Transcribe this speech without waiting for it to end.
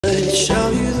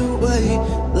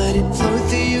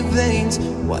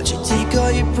seconds, watch you take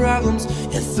all your problems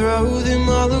and throw them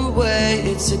all away.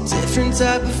 It's a different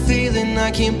type of feeling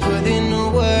I can't put into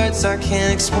words, I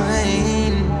can't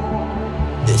explain.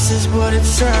 This is what it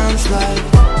sounds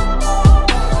like.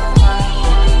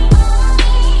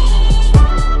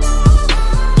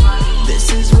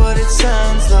 This is what it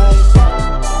sounds like.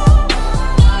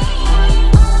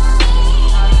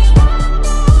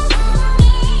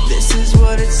 This is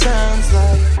what it sounds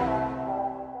like.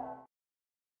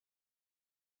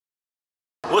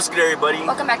 What's good, everybody?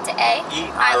 Welcome back to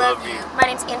AEILOVEU. My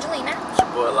name's Angelina. It's your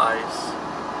boy Elias.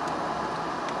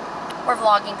 We're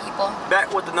vlogging, people. Back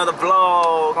with another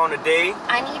vlog on the day.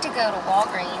 I need to go to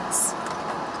Walgreens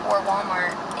or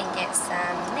Walmart and get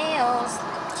some nails.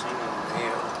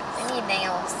 I need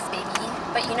nails, baby.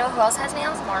 But you know who else has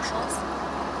nails? Marshalls.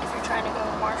 If you're trying to go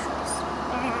to Marshalls.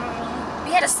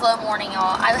 We had a slow morning,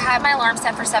 y'all. I had my alarm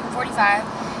set for 7:45.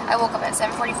 I woke up at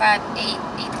 7:45, 8,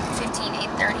 8:15,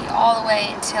 8:30, all the way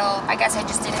until I guess I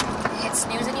just didn't hit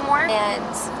snooze anymore. And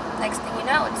next thing you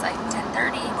know, it's like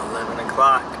 10:30. 11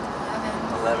 o'clock.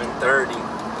 11:30.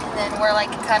 And then we're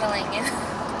like cuddling and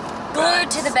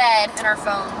glued to the bed and our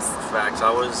phones. Facts.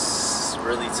 I was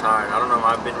really tired. I don't know.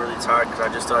 I've been really tired because I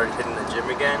just started hitting the gym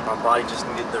again. My body just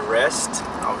needed the rest.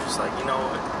 I was just like, you know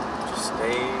what? Just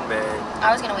stay in bed.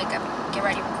 I was gonna wake up, get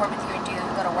ready, record with you, and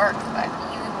go to work, but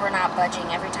you were not budging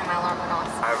every time my alarm went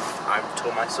off. I've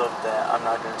told myself that I'm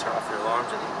not gonna turn off your alarms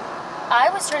anymore.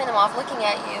 I was turning them off looking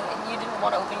at you, and you didn't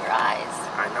want to open your eyes.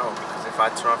 I know, because if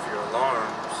I turn off your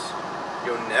alarms,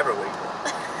 you'll never wake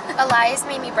up. Elias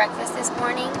made me breakfast this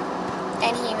morning,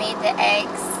 and he made the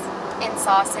eggs and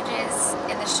sausages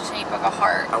in the shape of a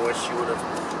heart. I wish you would have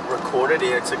recorded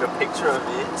it or took a picture of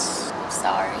it. I'm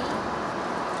sorry.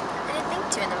 I didn't think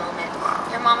to in the moment. Wow.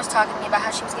 Your mom was talking to me about how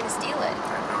she was going to steal it.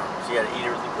 I know. So you had to eat it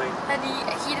really quick? And he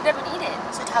heated up and eat it.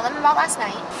 So tell them about last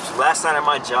night. So last night at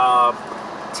my job,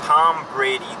 Tom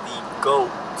Brady, the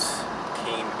GOAT,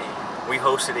 came in. We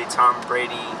hosted a Tom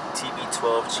Brady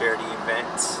TB12 charity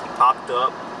event. He popped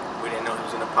up. We didn't know he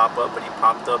was going to pop up, but he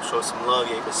popped up, showed some love,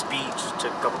 gave a speech,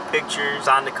 took a couple pictures,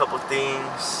 signed a couple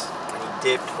things, and he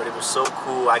dipped. But it was so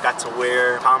cool. I got to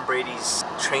wear Tom Brady's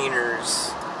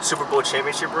trainer's Super Bowl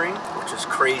championship ring, which is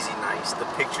crazy nice. The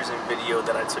pictures and video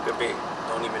that I took of it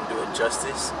don't even do it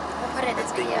justice. We'll put it in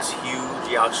this thing video. was huge.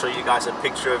 Yeah, I'll show you guys a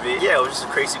picture of it. Yeah, it was just a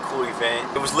crazy cool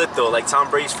event. It was lit though. Like, Tom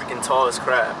Brady's freaking tall as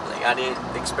crap. Like, I didn't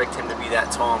expect him to be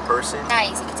that tall in person.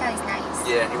 Nice. You can tell he's nice.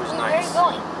 Yeah, he was nice. Where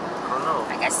are you going? I don't know.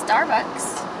 I guess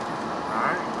Starbucks.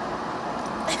 Alright.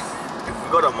 If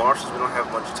we go to Marshalls, we don't have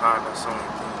much time. That's the only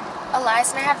thing. Elias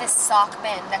and I have this sock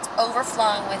bin that's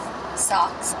overflowing with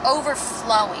socks.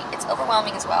 Overflowing. It's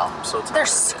overwhelming as well. I'm so tired.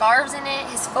 There's scarves in it,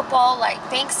 his football, like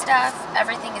bank stuff,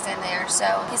 everything is in there.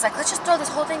 So he's like, let's just throw this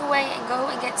whole thing away and go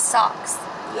and get socks.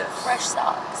 Yes. Fresh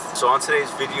socks. So on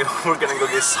today's video, we're gonna go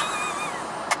get socks.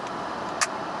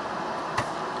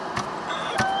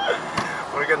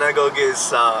 We're gonna go get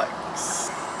socks.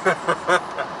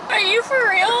 Are you for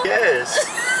real? Yes.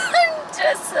 I'm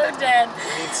just so dead.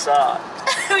 We need socks.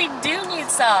 We do need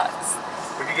socks.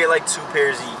 We could get like 2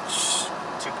 pairs each.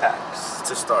 2 packs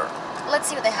to start. Let's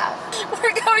see what they have.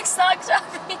 We're going sock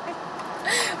shopping.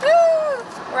 Woo!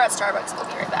 We're at Starbucks. We'll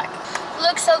be right back.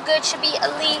 Looks so good should be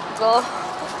illegal.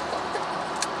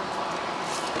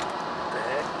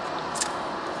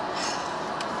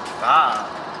 Stop.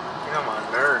 Get on my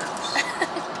nerves.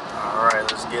 Alright,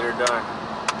 let's get her done.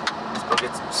 Let's go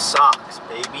get some socks,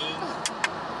 baby.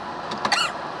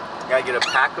 You gotta get a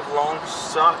pack of long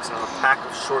socks and a pack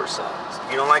of short socks.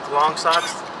 If you don't like long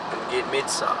socks, then get mid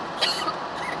socks.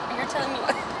 You're telling me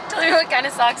what kind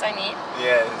of socks I need?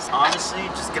 Yes. Honestly,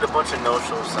 just get a bunch of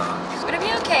no-show socks. Would it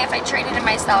be okay if I traded in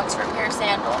my socks for a pair of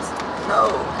sandals? No.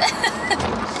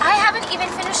 I haven't even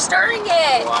finished stirring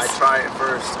it. Well, I try it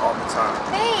first all the time.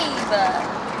 Babe.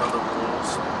 You know the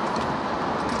rules.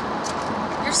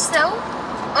 You're so...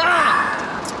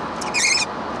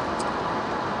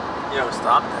 Yo,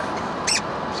 stop that.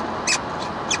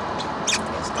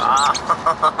 Stop.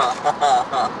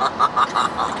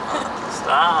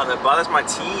 Stop. That bothers my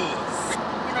teeth.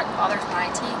 You know what bothers my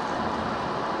teeth?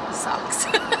 Socks.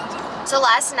 So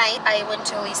last night, I went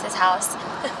to Elisa's house.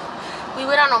 We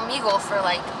went on Omegle for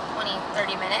like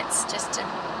 20-30 minutes just to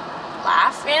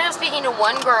laugh. We ended up speaking to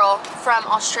one girl from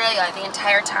Australia the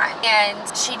entire time.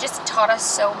 And she just taught us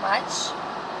so much.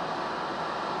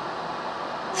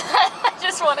 I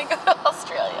just want to go to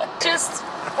Australia. Just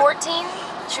 14.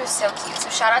 She was so cute. So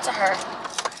shout out to her.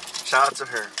 Shout out to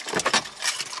her.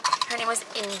 Her name was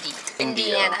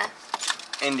Indiana.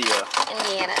 India.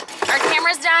 Indiana. Our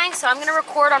camera's dying, so I'm gonna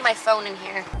record on my phone in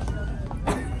here.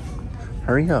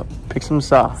 Hurry up. Pick some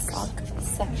socks. Sock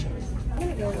section. I'm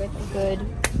gonna go with a good.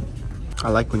 I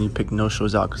like when you pick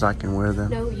no-shows out because I can wear them.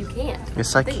 No, you can't.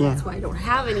 Yes, I can. That's why I don't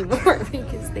have any more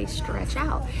because they stretch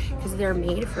out because they're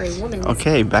made for a woman's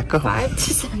Okay, back up. 5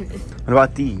 to 7. What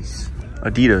about these?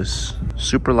 Adidas.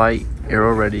 Super light,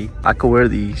 aero ready. I could wear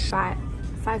these. Five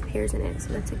pairs in it,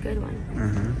 so that's a good one.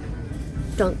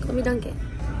 Mm-hmm. Dunk. Let me dunk it.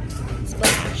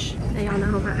 Splash. Now y'all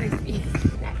know how my eyes be.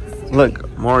 Next.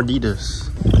 Look, more Adidas.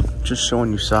 Just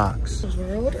showing you socks.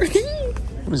 World.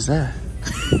 What is that?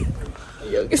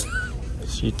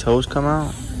 See your toes come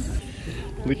out?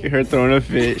 Look at her throwing a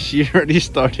fit. She already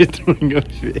started throwing a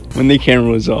fit when the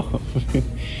camera was off.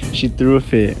 She threw a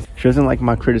fit. She doesn't like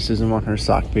my criticism on her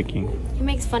sock picking. He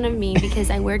makes fun of me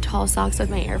because I wear tall socks with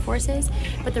my Air Forces,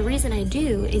 but the reason I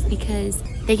do is because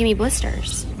they give me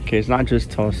blisters. Okay, it's not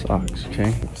just tall socks,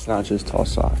 okay? It's not just tall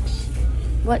socks.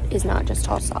 What is not just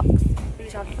tall socks? What are you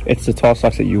talking about? It's the tall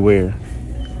socks that you wear.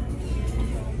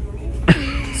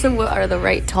 So what are the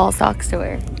right tall socks to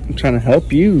wear? I'm trying to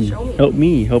help you. Show me. Help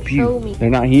me, help you. Show me.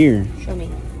 They're not here. Show me.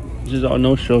 This is all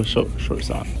no-show short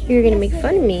socks. You're gonna make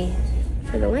fun of me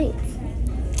for the length.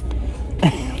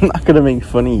 I'm not gonna make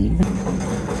fun of you.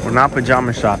 We're not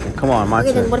pajama shopping. Come on, my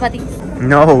Okay, then turn. what about these?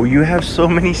 No, you have so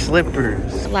many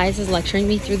slippers. Elias is lecturing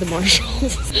me through the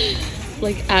Marshalls.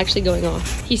 Like actually going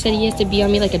off. He said he has to be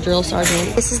on me like a drill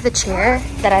sergeant. This is the chair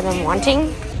that I've been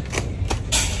wanting.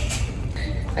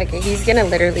 Okay, he's gonna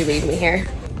literally leave me here.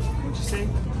 What'd you say?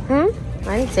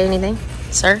 I didn't say anything,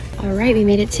 sir. All right, we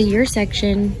made it to your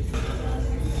section.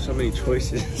 So many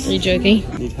choices. Are you joking?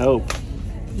 Need help.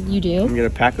 You do? I'm gonna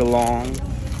pack along.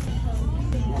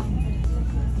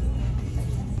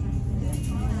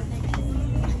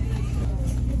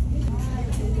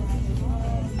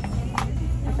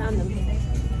 I found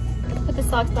them. Put the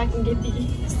socks back and get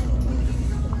these.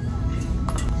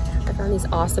 I found these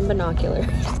awesome binoculars.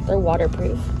 They're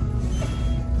waterproof.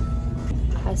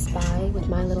 I spy with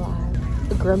my little eye.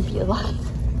 The grumpy alive.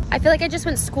 I feel like I just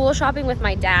went school shopping with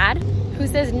my dad, who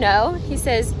says no. He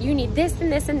says, you need this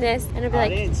and this and this. And I'd be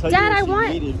like, Dad, I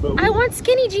want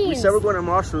skinny jeans. We said we're going to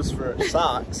Marshalls for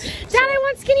socks. Dad, I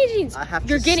want skinny jeans. I have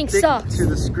You're to getting stick socks. to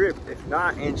the script. If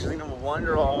not, Angelina will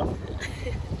wander off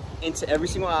into every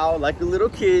single aisle like a little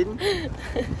kid.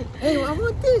 Hey, I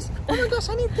want this. Oh my gosh,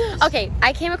 I need this. Okay,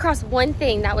 I came across one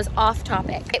thing that was off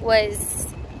topic. It was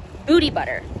booty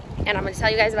butter. And I'm gonna tell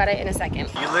you guys about it in a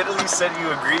second. You literally said you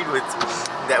agreed with me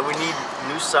that we need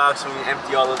new socks when we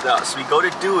empty all of those out. So we go to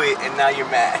do it and now you're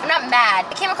mad. I'm not mad.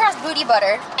 I came across booty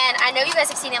butter and I know you guys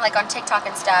have seen it like on TikTok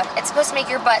and stuff. It's supposed to make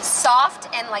your butt soft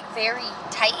and like very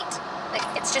tight. Like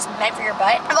it's just meant for your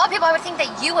butt. A lot of people, I would think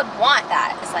that you would want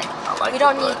that. It's like we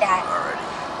don't need that. Already.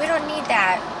 We don't need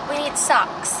that. We need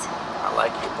socks. I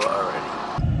like your butt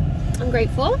already. I'm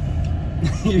grateful.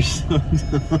 You're so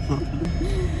dumb.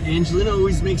 Angelina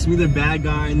always makes me the bad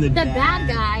guy and the bad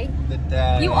guy. The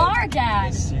dad. You are a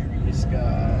dad. The serious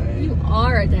guy. You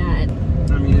are a dad.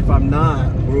 I mean, if I'm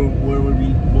not, what would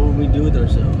we do with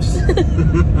ourselves?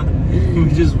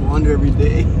 We just wander every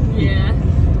day. Yeah.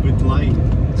 With light.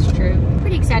 It's true.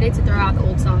 Pretty excited to throw out the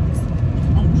old socks.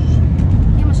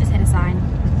 He almost just hit a sign.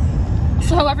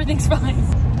 So everything's fine.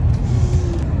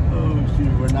 Oh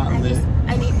shoot, we're not lit.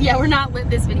 Yeah, we're not lit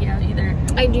this video either.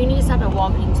 I do need to stop at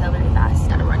Walgreens though very fast.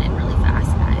 Gotta run in really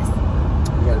fast, guys.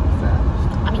 You gotta be fast.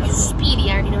 I mean, speedy.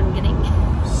 I already know what I'm getting.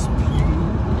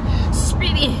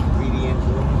 Speedy. Speedy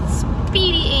Angela.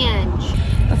 Speedy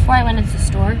Ange. Before I went into the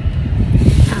store,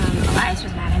 Elias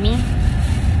was mad at me.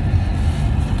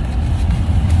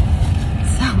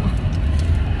 So,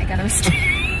 I got him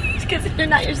straight. Because you're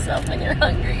not yourself when you're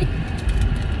hungry.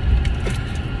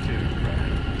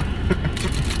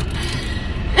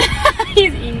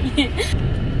 He's eating it.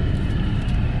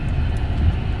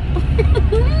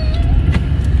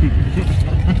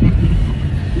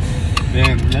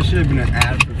 Damn, that should have been an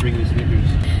ad for freaking Snickers.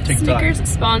 TikTok. Snickers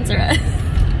sponsor us.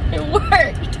 It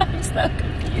worked. I'm so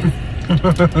confused.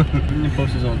 You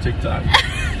post this on TikTok.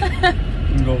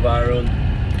 You can go viral.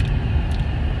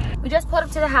 We just pulled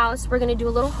up to the house. We're gonna do a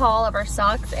little haul of our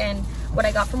socks and what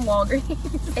I got from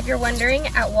Walgreens. If you're wondering,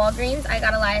 at Walgreens, I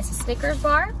got Elias a Snickers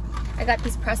bar. I got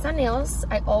these press-on nails.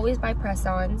 I always buy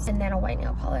press-ons, and then a white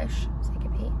nail polish so I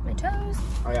can paint my toes.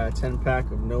 I got a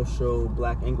 10-pack of no-show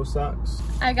black ankle socks.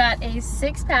 I got a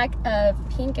 6-pack of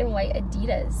pink and white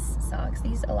Adidas socks.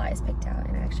 These Elias picked out,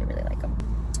 and I actually really like them.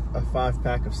 A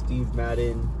 5-pack of Steve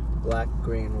Madden black,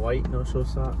 gray, and white no-show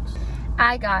socks.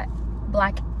 I got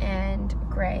black and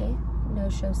gray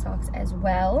no-show socks as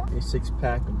well. A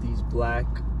 6-pack of these black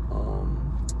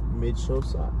mid-show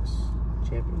socks.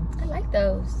 Champion. I like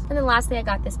those. And then lastly, I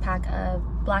got this pack of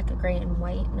black, gray, and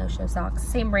white no-show socks.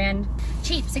 Same brand.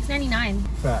 Cheap, $6.99.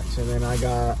 Facts. And then I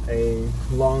got a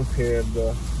long pair of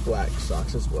the black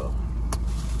socks as well.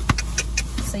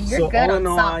 So you're good all on in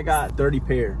all, socks. I got 30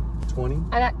 pair. 20?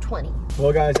 I got 20.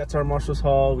 Well, guys, that's our Marshalls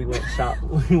haul. We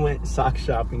went sock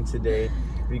shopping today.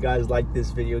 If you guys like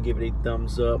this video, give it a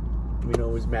thumbs up. We know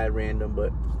it was mad random,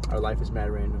 but our life is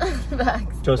mad random.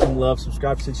 Show some love.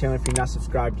 Subscribe to the channel if you're not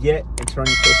subscribed yet, and turn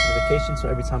on your post notifications so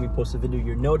every time we post a video,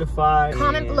 you're notified.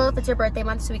 Comment below if it's your birthday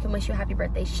month so we can wish you a happy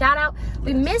birthday shout out.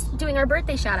 We missed doing our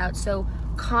birthday shout out, so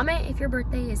comment if your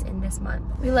birthday is in this month.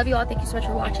 We love you all. Thank you so much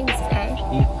for watching. This is A.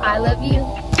 I love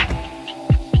you.